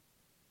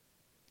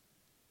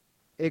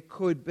 it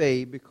could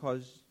be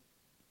because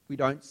we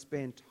don't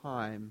spend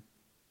time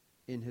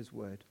in His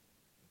Word.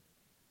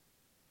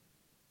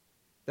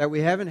 that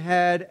we haven't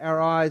had our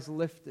eyes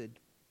lifted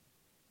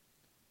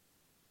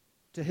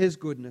to His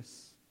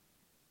goodness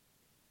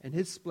and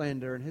His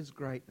splendor and His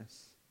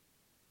greatness.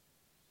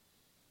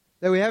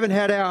 That we haven't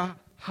had our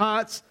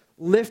hearts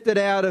lifted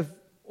out of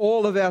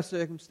all of our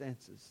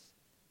circumstances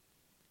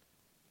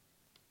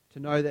to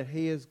know that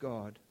He is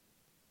God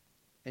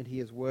and He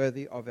is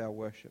worthy of our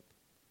worship.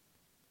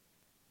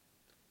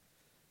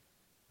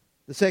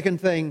 The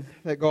second thing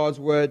that God's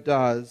Word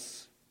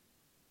does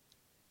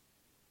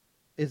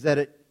is that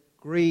it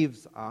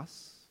grieves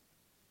us,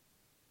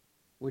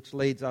 which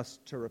leads us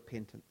to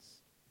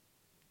repentance.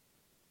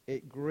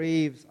 It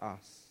grieves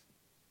us,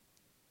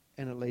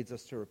 and it leads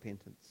us to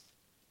repentance.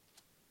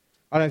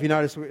 I don't know if you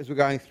noticed as we're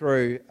going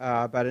through,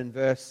 but in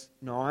verse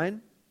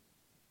 9,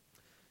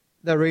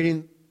 they're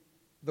reading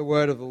the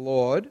word of the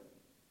Lord,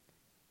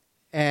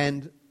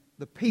 and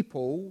the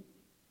people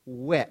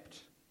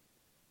wept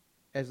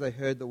as they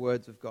heard the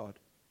words of God.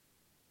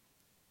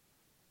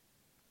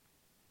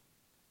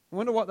 I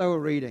wonder what they were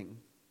reading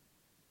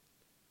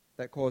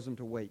that caused them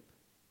to weep.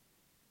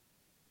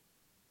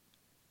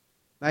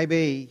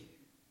 Maybe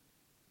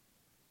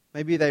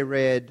they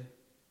read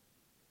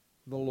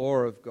the law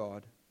of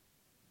God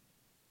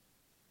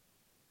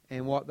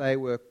and what they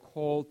were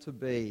called to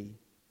be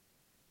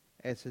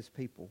as His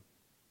people.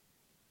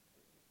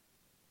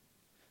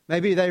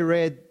 Maybe they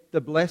read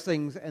the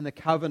blessings and the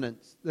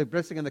covenants, the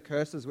blessing and the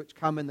curses which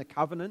come in the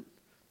covenant,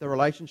 the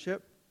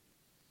relationship,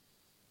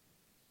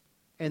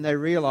 and they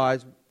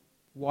realized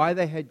why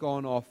they had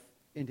gone off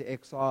into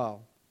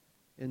exile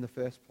in the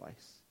first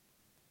place.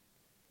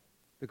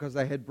 Because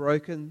they had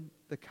broken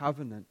the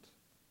covenant,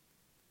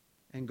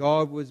 and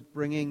God was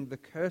bringing the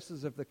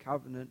curses of the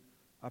covenant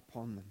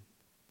upon them.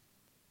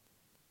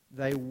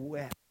 They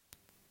wept,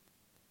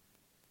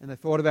 and they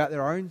thought about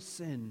their own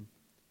sin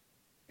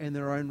and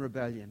their own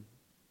rebellion.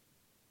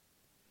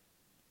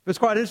 But it's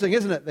quite interesting,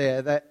 isn't it,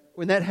 there, that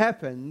when that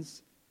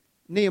happens,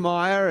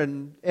 Nehemiah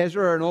and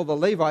Ezra and all the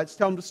Levites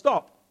tell them to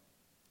stop.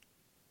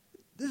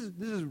 This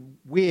is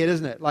weird,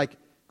 isn't it? Like,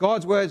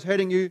 God's word's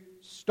hurting you,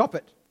 stop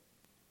it.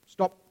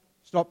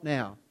 Stop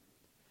now.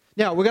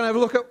 Now, we're going to have a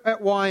look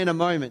at why in a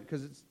moment,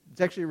 because it's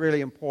actually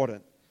really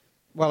important.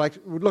 Well,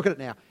 we'll look at it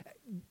now.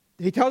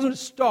 He tells them to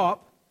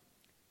stop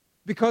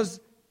because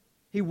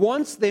He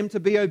wants them to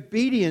be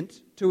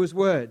obedient to His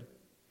word.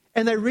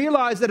 And they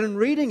realize that in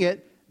reading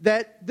it,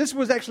 that this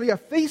was actually a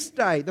feast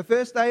day, the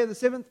first day of the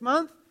 7th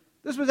month.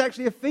 This was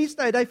actually a feast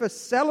day for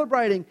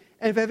celebrating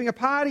and for having a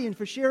party and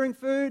for sharing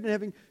food and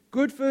having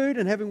good food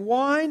and having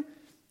wine.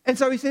 And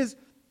so He says,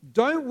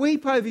 don't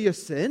weep over your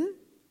sin,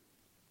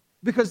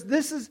 because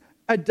this is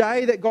a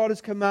day that God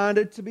has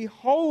commanded to be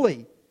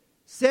holy,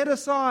 set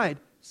aside,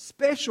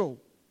 special.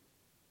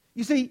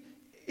 You see,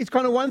 it's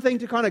kind of one thing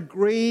to kind of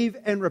grieve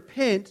and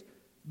repent,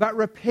 but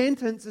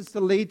repentance is to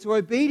lead to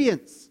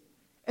obedience.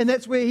 And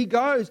that's where he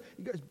goes.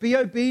 He goes, be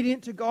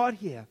obedient to God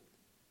here.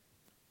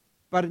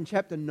 But in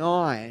chapter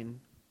 9,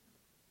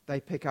 they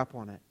pick up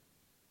on it.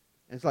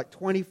 And it's like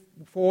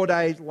 24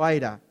 days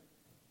later,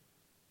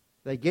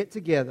 they get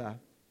together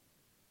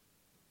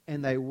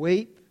and they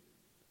weep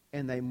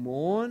and they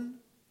mourn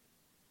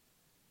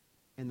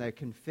and they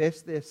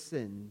confess their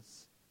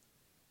sins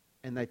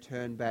and they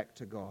turn back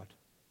to God.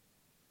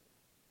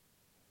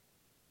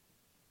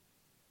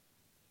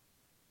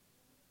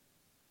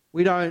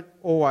 We don't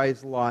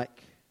always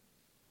like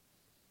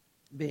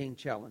being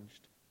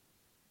challenged.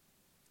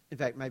 In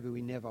fact, maybe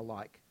we never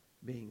like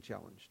being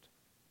challenged.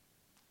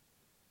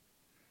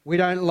 We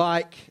don't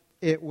like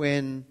it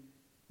when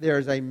there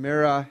is a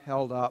mirror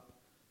held up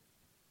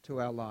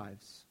to our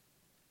lives.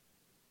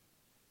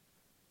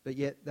 But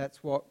yet,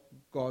 that's what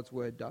God's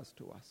word does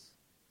to us.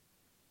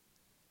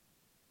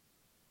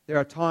 There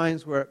are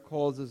times where it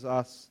causes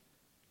us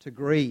to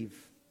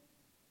grieve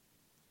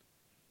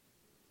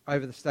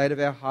over the state of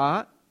our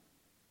heart,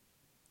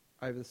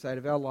 over the state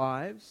of our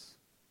lives,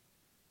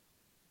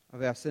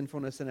 of our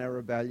sinfulness and our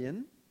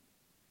rebellion.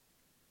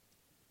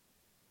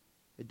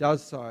 It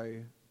does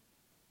so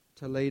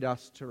to lead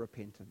us to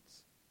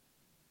repentance,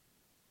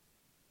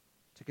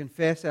 to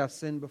confess our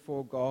sin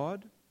before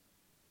God,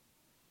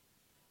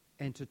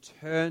 and to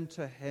turn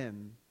to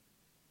Him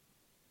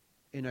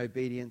in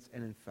obedience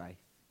and in faith.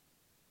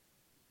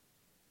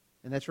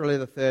 And that's really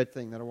the third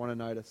thing that I want to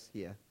notice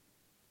here,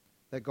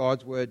 that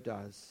God's word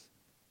does.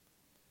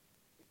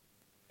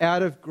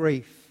 Out of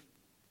grief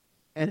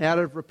and out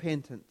of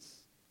repentance,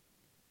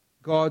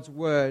 God's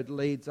word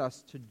leads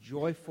us to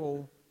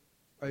joyful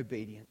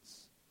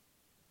obedience.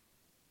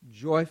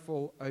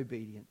 Joyful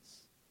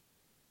obedience.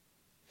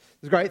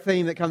 There's a great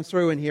theme that comes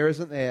through in here,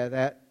 isn't there?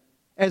 That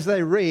as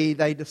they read,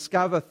 they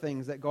discover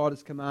things that God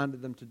has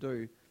commanded them to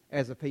do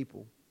as a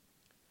people.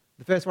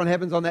 The first one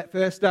happens on that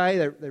first day.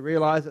 They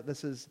realize that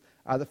this is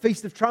the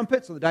Feast of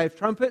Trumpets, or the Day of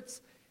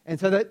Trumpets. And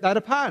so they'd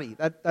a party.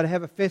 They'd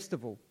have a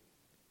festival.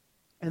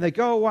 And they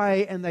go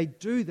away and they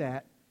do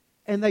that.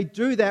 And they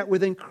do that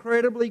with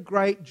incredibly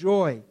great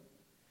joy.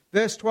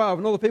 Verse 12,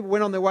 and all the people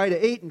went on their way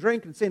to eat and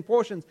drink and send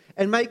portions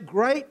and make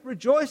great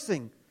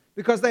rejoicing,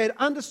 because they had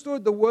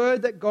understood the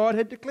word that God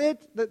had declared,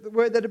 the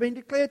word that had been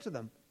declared to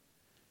them.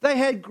 They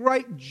had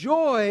great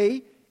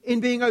joy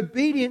in being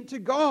obedient to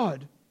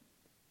God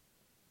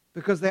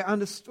because they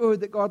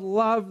understood that God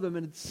loved them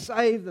and had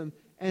saved them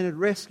and had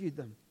rescued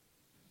them.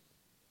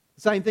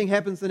 The same thing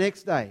happens the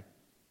next day.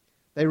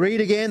 They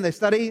read again, they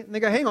study, and they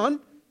go, hang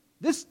on,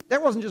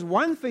 that wasn't just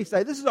one feast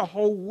day, this is a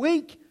whole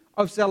week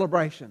of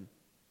celebration.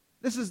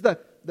 This is the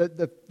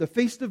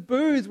Feast of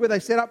Booths, where they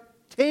set up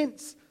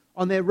tents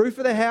on their roof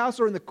of their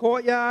house or in the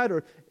courtyard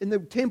or in the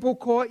temple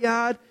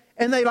courtyard,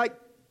 and they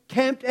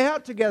camped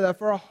out together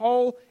for a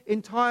whole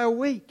entire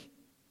week.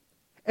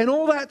 And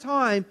all that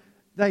time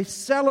they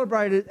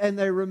celebrated and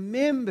they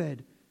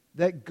remembered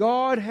that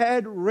God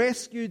had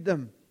rescued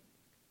them,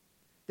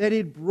 that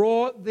He'd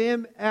brought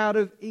them out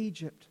of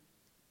Egypt,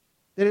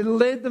 that He'd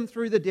led them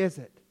through the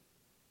desert,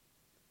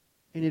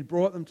 and He'd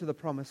brought them to the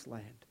promised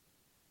land.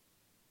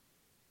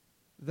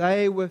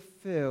 They were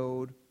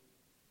filled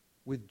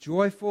with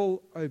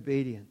joyful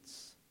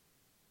obedience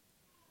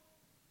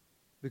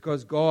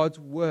because God's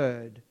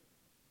word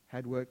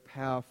had worked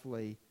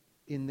powerfully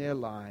in their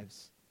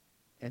lives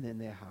and in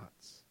their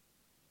hearts.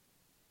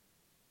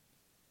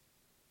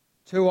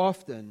 Too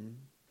often,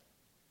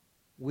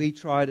 we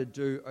try to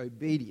do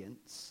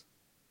obedience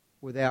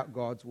without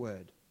God's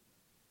word.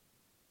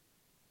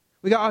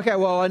 We go, okay,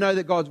 well, I know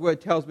that God's word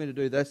tells me to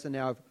do this, and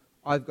now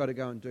I've got to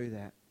go and do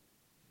that.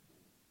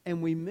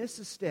 And we miss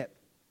a step.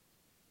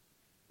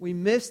 We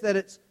miss that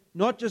it's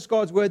not just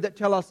God's word that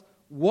tells us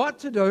what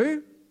to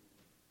do.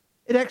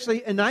 It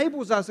actually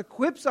enables us,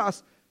 equips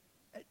us,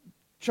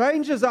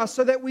 changes us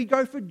so that we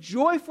go for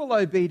joyful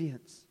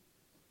obedience.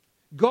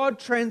 God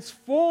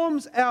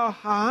transforms our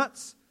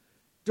hearts,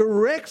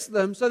 directs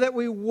them so that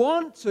we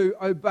want to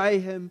obey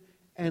Him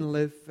and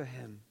live for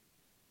Him.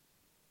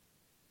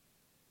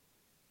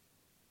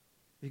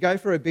 If you go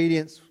for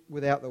obedience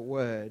without the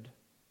word,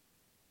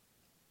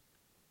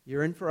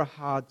 you're in for a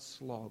hard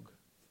slog.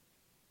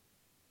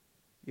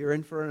 You're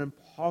in for an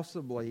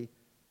impossibly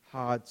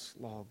hard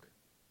slog.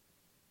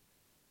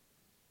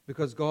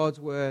 Because God's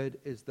word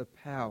is the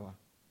power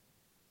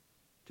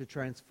to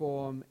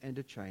transform and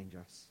to change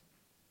us,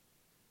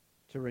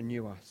 to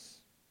renew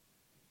us.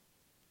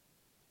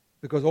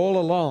 Because all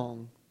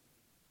along,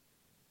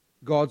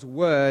 God's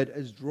word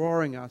is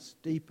drawing us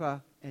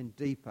deeper and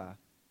deeper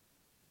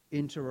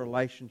into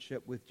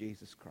relationship with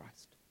Jesus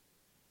Christ.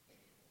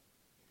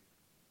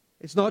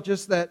 It's not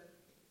just that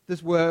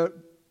this word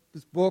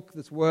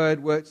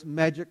works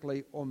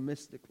magically or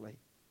mystically.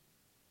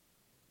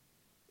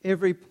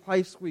 Every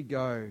place we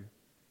go,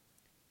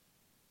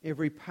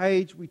 every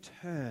page we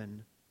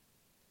turn,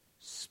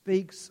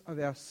 speaks of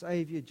our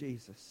Savior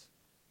Jesus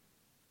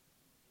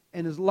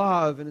and His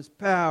love and His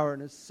power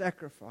and His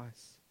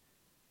sacrifice.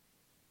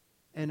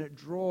 And it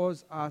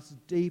draws us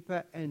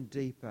deeper and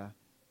deeper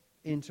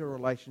into a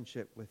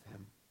relationship with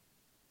Him.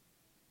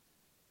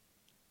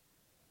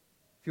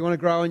 If you want to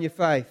grow in your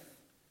faith,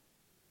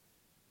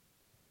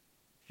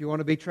 if you want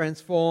to be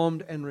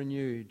transformed and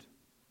renewed,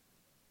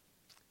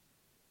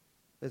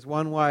 there's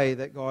one way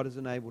that God has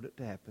enabled it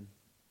to happen.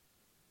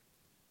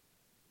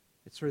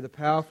 It's through the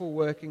powerful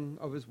working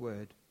of His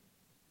Word,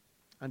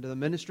 under the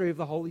ministry of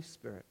the Holy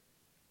Spirit,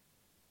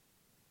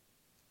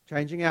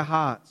 changing our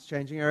hearts,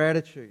 changing our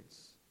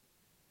attitudes,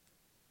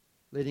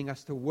 leading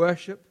us to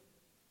worship,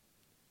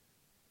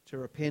 to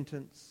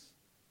repentance,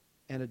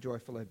 and a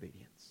joyful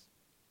obedience.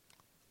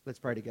 Let's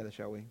pray together,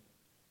 shall we?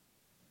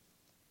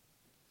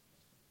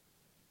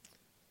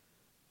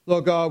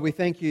 Lord God, we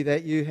thank You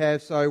that You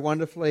have so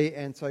wonderfully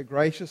and so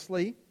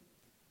graciously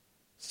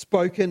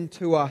spoken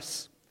to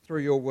us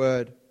through Your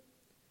word.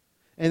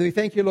 And we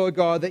thank You, Lord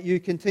God, that You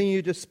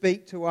continue to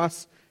speak to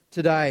us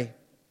today.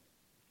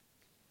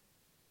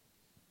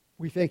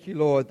 We thank You,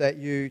 Lord, that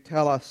You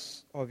tell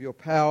us of Your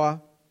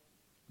power,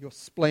 Your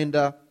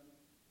splendor,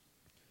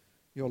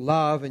 Your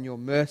love and Your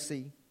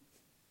mercy.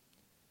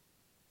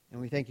 And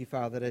we thank You,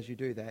 Father, that as You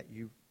do that,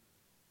 You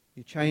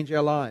change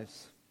our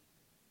lives.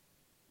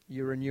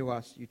 You renew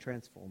us. You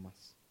transform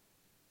us.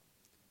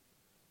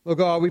 Lord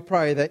God, we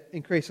pray that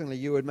increasingly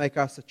You would make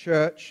us a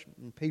church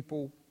and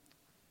people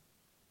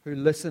who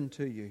listen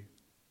to You,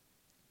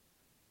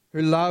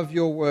 who love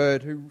Your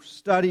word, who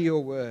study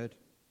Your word,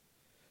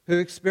 who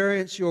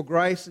experience Your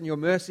grace and Your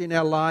mercy in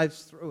our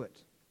lives through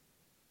it.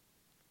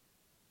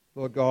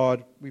 Lord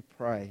God, we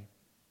pray,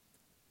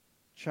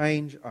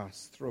 change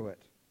us through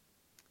it.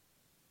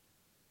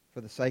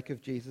 For the sake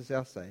of Jesus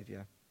our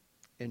Saviour,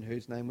 in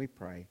whose name we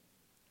pray.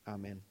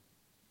 Amen.